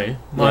just say,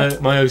 my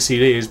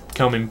OCD is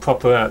coming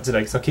proper out today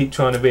because I keep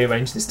trying to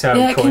rearrange this tower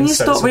of coins. Can you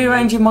so stop it's all-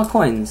 rearranging my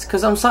coins?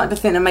 Because I'm starting to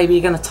think that maybe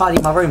you're going to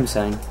tidy my room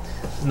soon.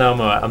 No,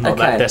 I'm alright. I'm not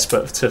that Okay.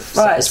 desperate to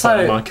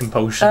satisfy so, my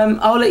compulsion.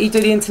 I'll let you do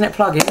the internet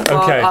plugin.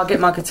 Okay. I'll get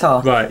my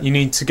guitar. Right, you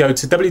need to go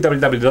to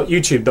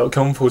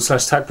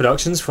www.youtube.com/TAC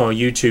Productions for our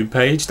YouTube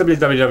page,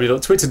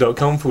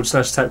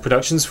 www.twitter.com/TAC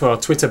Productions for our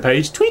Twitter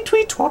page, tweet,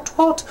 what,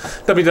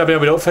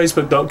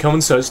 www.facebook.com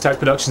and search TAC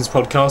Productions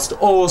Podcast,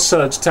 or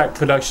search TAC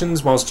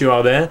Productions whilst you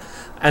are there,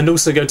 and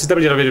also go to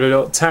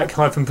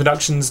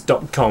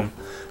www.tac-productions.com.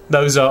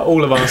 Those are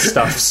all of our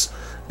stuffs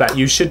that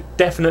you should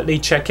definitely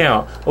check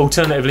out.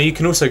 Alternatively, you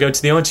can also go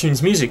to the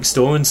iTunes Music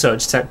Store and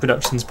search TAC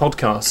Productions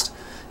Podcast.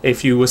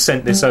 If you were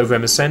sent this over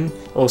MSN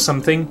or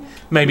something,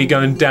 maybe go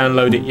and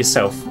download it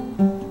yourself.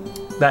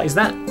 That is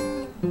that.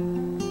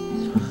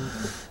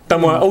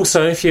 Don't worry.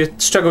 Also, if you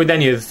struggle with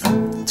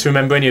to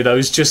remember any of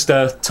those, just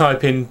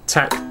type in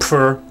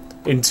TAC-PR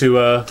into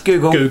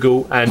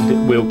Google and it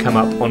will come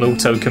up on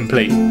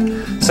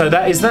autocomplete. So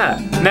that is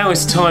that. Now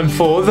it's time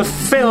for the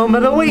Film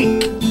of the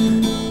Week.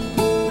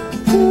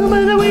 Film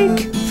of the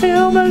week,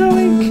 film of the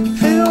week,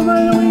 film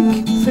of the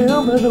week,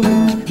 film of the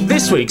week.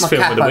 This week's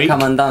film of the week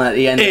come undone at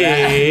the end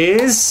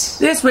is...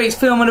 This week's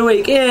film of the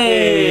week is...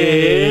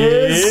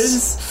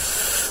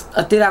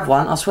 I did have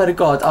one, I swear to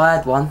God, I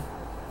had one.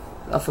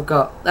 I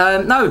forgot.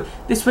 No,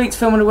 this week's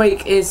film of the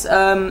week is...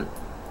 oh,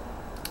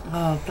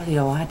 bloody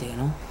hell, I had it, you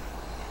know.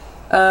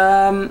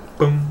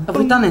 Have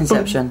we done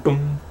Inception?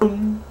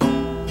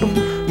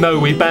 No,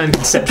 we banned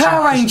Inception.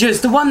 Power Rangers,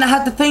 the one that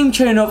had the theme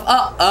tune of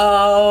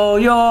 "Uh-oh,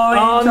 you're in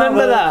I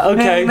remember that.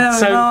 Okay, trouble."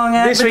 so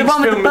this With the week's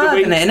one with film the of the bird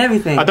week. in it and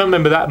everything. I don't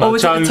remember that much. Or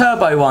was it the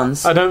Turbo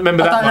ones? I don't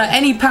remember that I don't much. know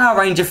any Power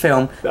Ranger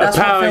film. That's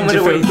Power what film Ranger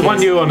of the film, week the one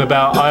is. you were on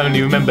about, I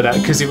only remember that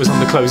because it was on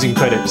the closing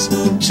credits.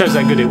 Shows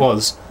how good it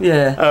was.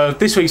 Yeah.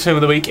 This week's film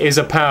of the week is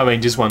a Power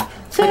Rangers one.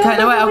 Okay,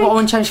 no wait, I've got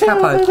one change to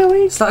capo.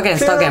 Start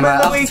again, right,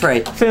 after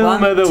three. Film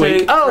 1, of the 2,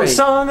 week. Oh, 3.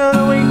 song of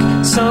the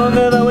week, song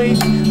of the week,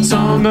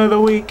 song of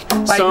the week,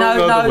 Wait, song of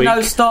the week.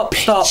 no, stop.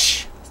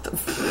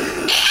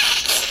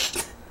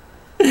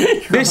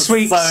 This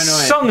week's so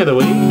annoying. song of the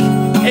week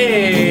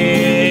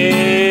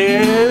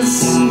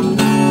is...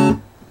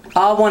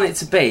 I want it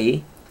to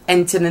be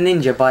Enter the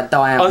Ninja by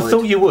Diane I Wood.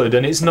 thought you would,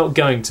 and it's not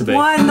going to be.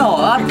 Why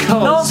not?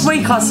 Because- Last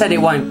week I said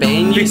it won't be,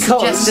 and you Because-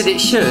 suggested it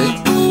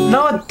should.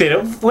 No, I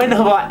didn't. When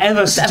have I ever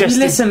Have suggested... you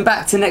listened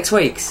back to last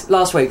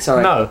week,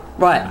 sorry? No.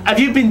 Right. Have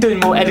you been doing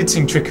more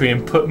editing trickery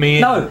and put me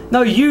in?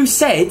 No, you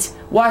said,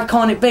 why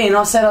can't it be? And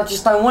I said, I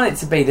just don't want it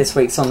to be this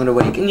week's Song of the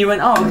Week. And you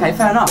went, oh, okay,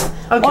 fair enough.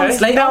 Okay,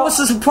 Honestly, now- I was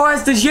as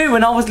surprised as you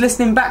when I was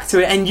listening back to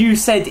it and you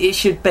said it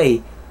should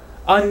be.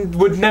 I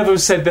would never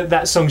have said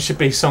that song should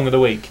be Song of the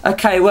Week.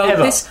 Okay, well,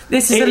 Ever. this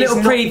is It a little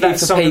is not preview that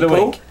for Song of the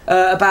people Week.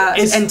 about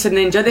It's- Enter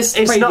Ninja. This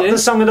It's preview. not the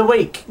Song of the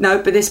Week. No,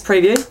 but this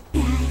preview. I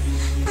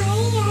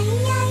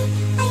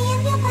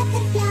am your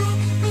butterfly.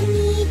 I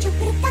need your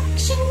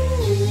protection,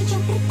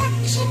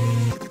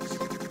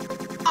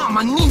 I'm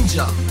a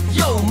ninja.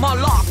 Yo, my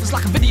life is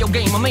like a video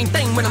game. My main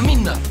thing when I'm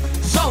in the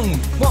zone.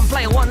 One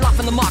player, one life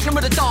in the march.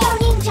 Remember the dog. Go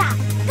ninja,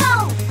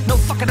 go! No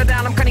fucking it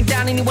down, I'm cutting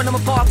down anyone I'm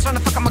apart. Trying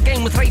to fuck up my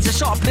game with razor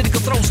sharp political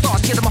throw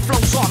stars. Shit, my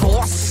flow's on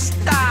horse.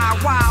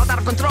 Wild, out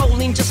of control.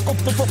 Ninja scope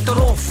for fuck the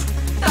roof.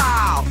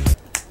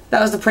 That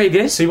was the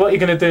preview. See, what you're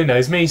going to do now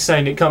is me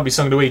saying it can't be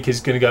Song of the Week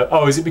is going to go,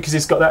 oh, is it because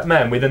it's got that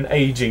man with an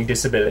ageing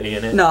disability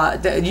in it? No,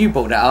 you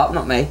brought that up,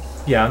 not me.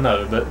 Yeah, I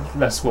know, but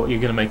that's what you're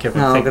going to make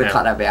everyone No, I'm think going to now.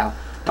 cut that bit out.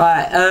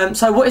 Right,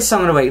 so what is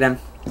Song of the Week then?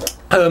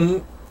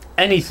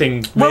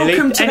 Anything, really.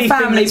 Welcome to the Anything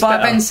Family that's by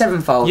better. Ben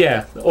Sevenfold.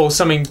 Yeah, or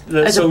something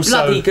that's It's a also...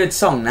 bloody good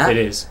song, that. It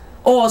is.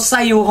 Or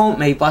Say You'll Haunt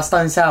Me by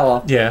Stone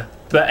Sour. Yeah.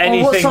 But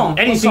anything, what song?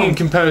 anything in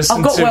comparison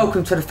I've got to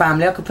Welcome to the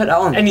Family. I could put that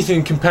on. anything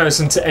in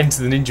comparison to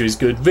Enter the Ninja is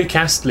good. Rick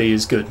Astley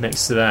is good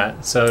next to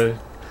that. So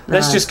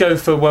let's No. just go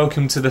for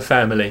Welcome to the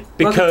Family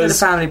because Welcome to the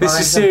Family by this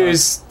is Ray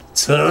series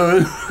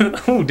 2.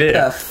 Oh dear.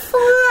 Yeah, f-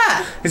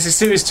 that. This is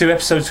series 2,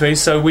 episode 3.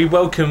 So we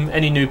welcome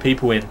any new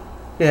people in.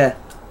 Yeah.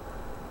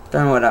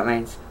 Don't know what that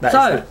means. That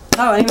So,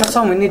 I need my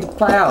song. We need to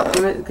play out.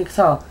 Give me the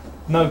guitar.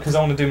 No, because I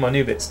want to do my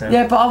new bits now.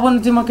 Yeah, but I want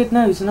to do my good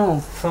news and all.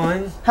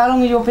 Fine. How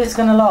long are your bits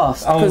going to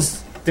last? I'll-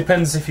 'Cause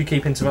Depends if you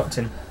keep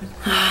interrupting.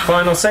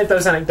 Fine, I'll save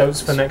those anecdotes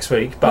for next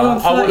week. But We're on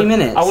 30 I want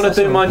minutes, to that's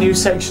do all. my new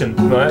section,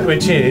 right?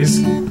 Which is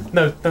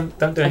no, don't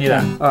do any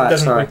of Okay. that. Alright,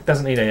 sorry.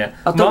 Doesn't need it yet.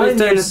 I thought My we were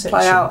doing new this play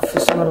section- out for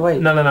Song of the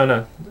Week.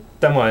 No.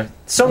 Don't worry.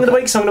 Song of the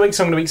week, song of the week,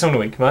 song of the week, song of the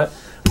week, right?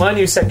 My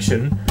new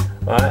section,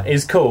 right,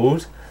 is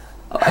called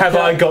 "Have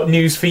I Got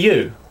News for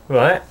You?"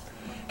 Right?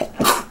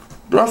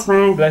 Bless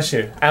me. Bless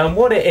you. And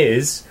what it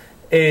is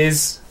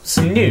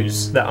some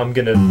news that I'm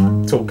going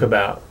to talk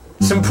about.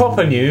 Some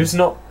proper news,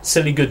 not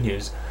silly good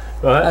news.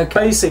 Right?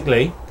 Okay.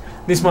 Basically,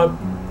 this might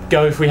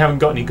go if we haven't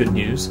got any good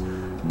news,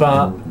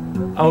 but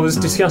I was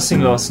discussing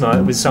last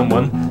night with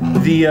someone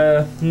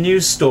the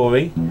news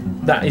story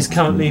that is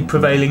currently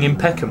prevailing in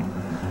Peckham.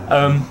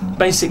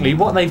 Basically,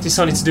 what they've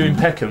decided to do in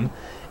Peckham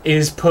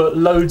is put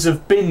loads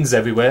of bins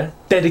everywhere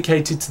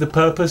dedicated to the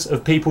purpose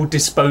of people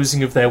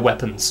disposing of their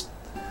weapons.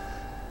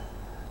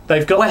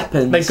 They've got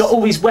Weapons? They've got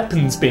all these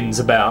weapons bins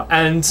about,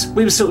 and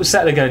we were sort of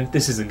sat there going,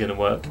 "This isn't going to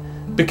work,"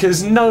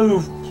 because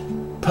no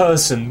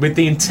person with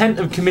the intent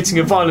of committing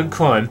a violent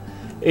crime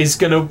is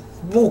going to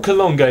walk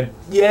along going,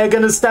 "Yeah,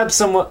 going to stab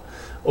someone."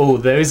 Oh,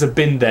 there is a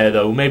bin there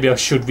though. Maybe I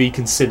should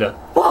reconsider.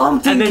 What I'm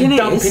And then thinking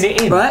dumping is,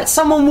 it in. right,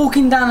 someone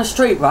walking down the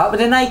street, right,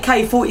 with an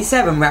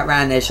AK-47 wrapped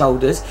around their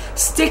shoulders,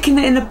 sticking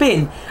it in a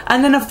bin,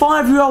 and then a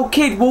 5-year-old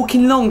kid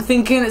walking along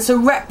thinking it's a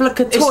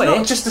replica It's toy,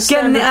 not just a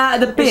getting standard, it out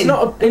of the bin. It's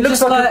not a, it looks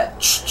just like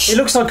it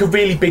looks like a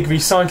really big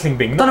recycling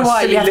bin. Don't Not know a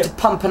why silly you have little, to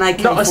pump an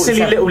AK-47. not a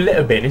silly little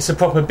litter bin. It's a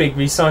proper big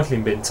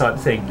recycling bin type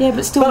thing. Yeah,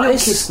 but still, But little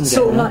it's kids can get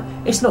sort of in. like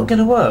it's not going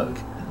to work.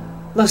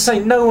 Like I say,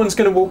 no one's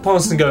going to walk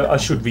past and go, "I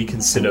should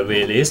reconsider."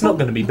 Really, it's not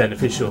going to be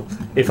beneficial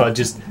if I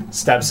just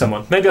stab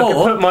someone. Maybe I Or-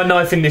 can put my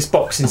knife in this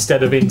box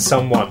instead of in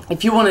someone.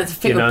 If you wanted to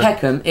fit You with know.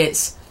 Peckham,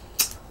 it's...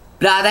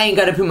 Blood, I ain't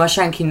going to put my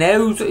shank in there.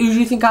 Who do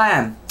you think I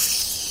am?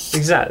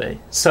 Exactly.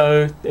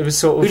 So it was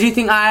sort Who of. do you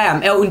think I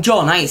am? Elton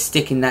John, I ain't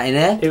sticking that in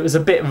there. It was a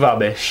bit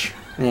rubbish.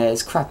 Yeah,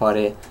 it's a crap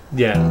idea.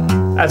 Yeah,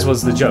 as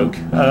was the joke.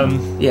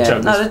 Yeah,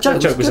 joke no, the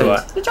joke was good.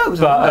 alright. The joke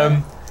was But alright.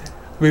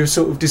 we were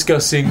sort of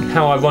discussing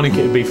how ironic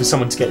it would be for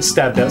someone to get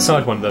stabbed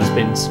outside one of those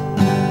bins.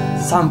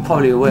 Some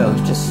probably will,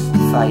 it's just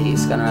fate,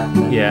 it's going to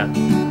happen. Yeah.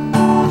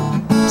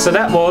 So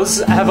that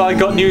was Have I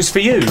Got News for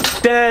You?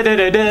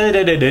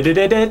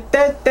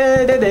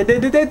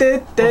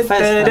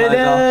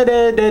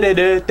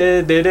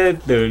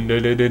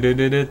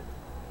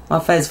 My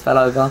fez fell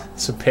over.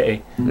 It's a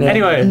pity. Yeah.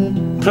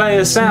 Anyway, play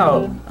us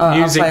out. Alright,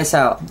 Music, I'll play us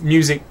out.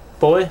 music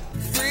boy.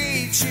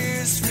 3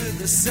 cheers for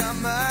the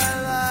summer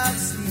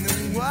loves and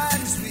the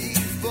ones we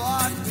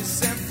bought we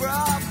sent from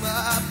above.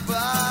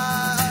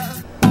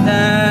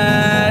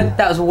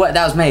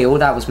 That was me. All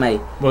that was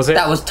me. Was it?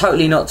 That was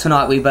totally not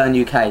Tonight We Burn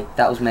UK.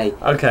 That was me.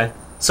 Okay.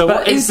 So But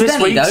what is this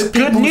incidentally, week's though,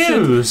 good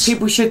news?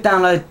 People should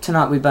download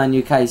Tonight We Burn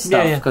UK stuff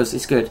Yeah, yeah. because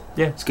it's good.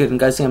 Yeah. It's good, and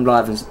go see them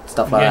live and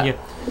stuff like Yeah, that. yeah.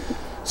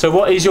 So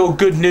what is your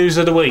good news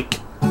of the week?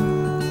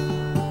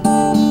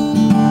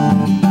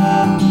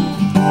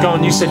 Go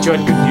on, you said you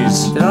had good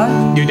news. Did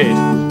I? You did.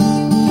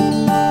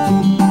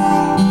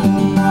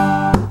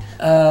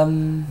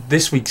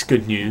 This week's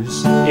good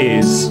news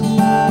is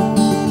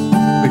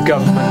the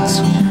government.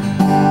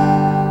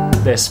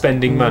 They're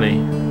spending money,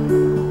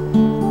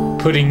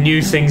 putting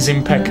new things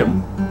in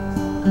Peckham,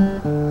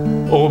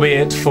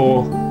 albeit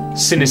for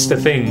sinister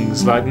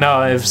things like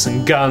knives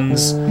and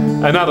guns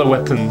and other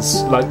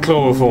weapons like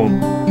chloroform.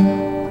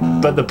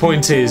 But the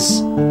point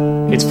is,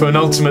 it's for an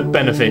ultimate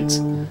benefit.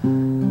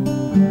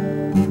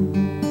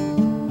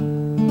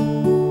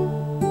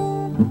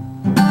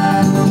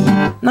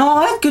 No,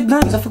 I had good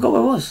news. I forgot what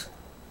it was.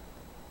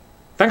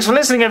 Thanks for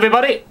listening,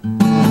 everybody.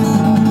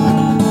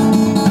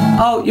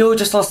 Oh, you all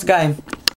just lost the game.